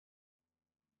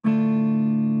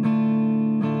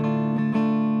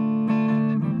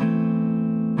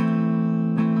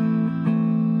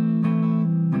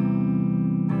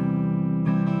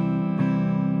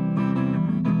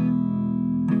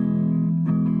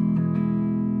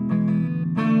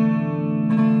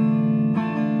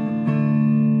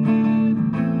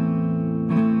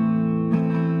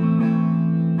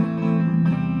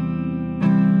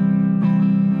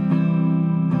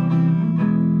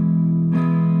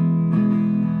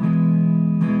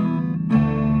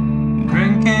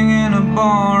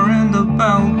bar in the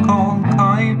bell called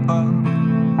Kuiper.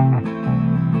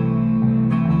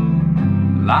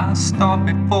 Last stop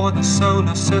before the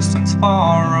solar system's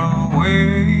far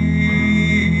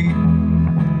away.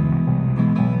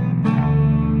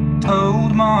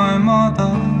 Told my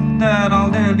mother that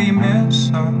I'll dearly miss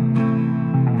her.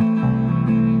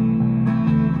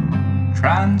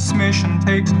 Transmission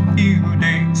takes a few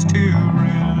days to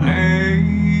relay.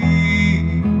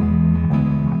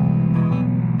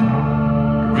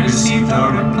 Received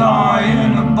a reply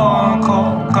in a bar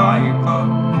called Kuiper.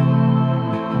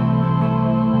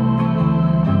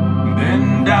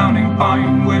 Been downing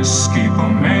pine whiskey for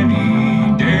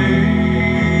many days.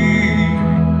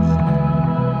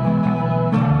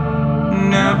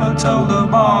 Never told the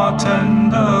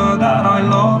bartender that I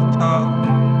loved her.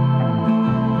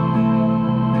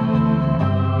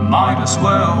 Might as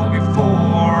well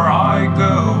before I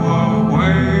go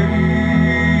away.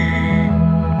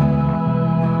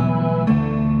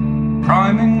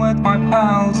 Priming with my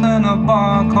pals in a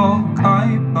bar called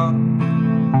Kuiper.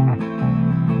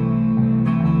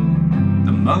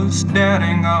 The most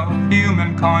daring of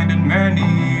humankind in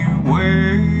many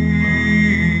ways.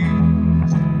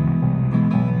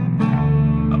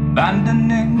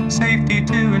 Abandoning safety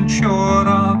to ensure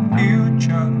our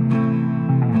future.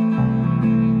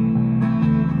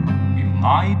 You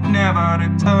might never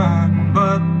return,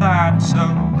 but that's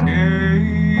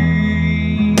okay.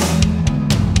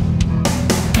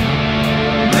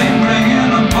 Lingering in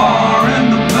a bar in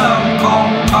the bell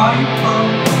called Kuiper.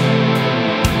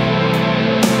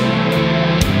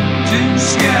 Too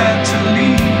scared to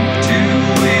leave, too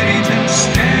weary to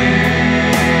stay.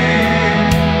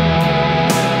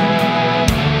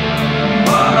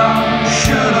 But I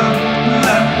should have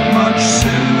left much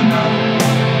sooner.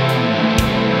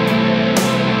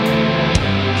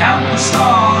 Countless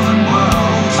stars and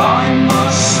worlds I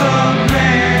must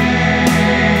survey.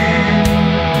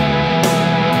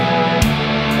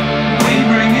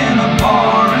 Wavering in a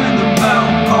bar in the bell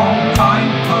called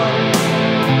Kuiper.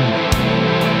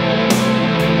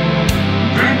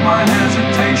 Drink my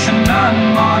hesitation and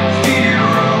my fear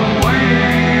away.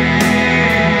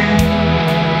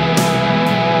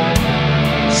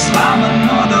 Slam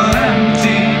another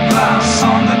empty glass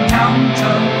on the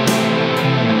counter.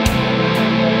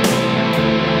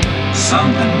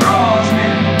 Something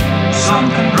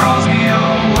draws me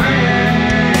away.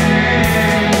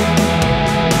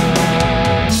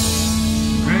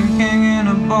 Drinking in a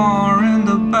bar in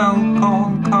the bell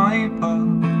called Kuiper.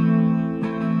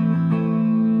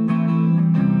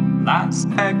 Last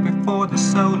peg before the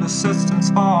solar system's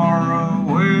far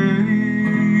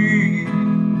away.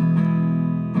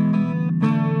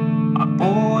 I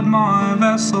board my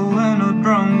vessel in a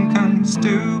drunken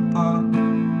stupor.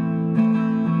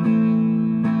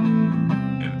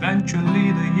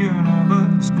 Eventually the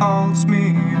universe calls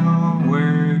me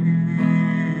away.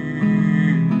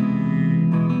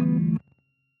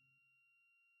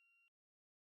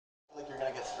 Like you're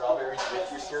gonna get strawberries with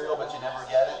your cereal, but you never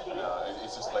get it?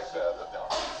 It's just like the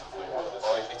flavor.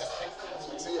 Or it just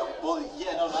tastes Yeah, well,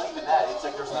 yeah, no, not even that. It's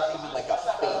like there's not even like a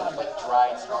fake, like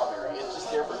dried strawberry. It's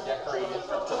just there for decorated,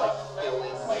 to like fill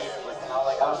in, like how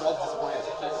like I was really disappointed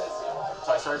as a kid.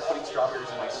 So I started putting strawberries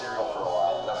in my cereal for a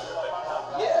while. That's a good thing.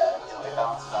 Yeah, you know, they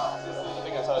balance it out. I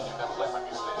think I saw it do that with like my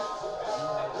muesli.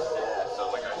 So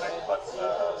like I put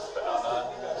banana,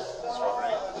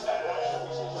 strawberry, and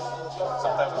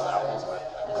sometimes it's apples, but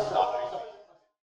not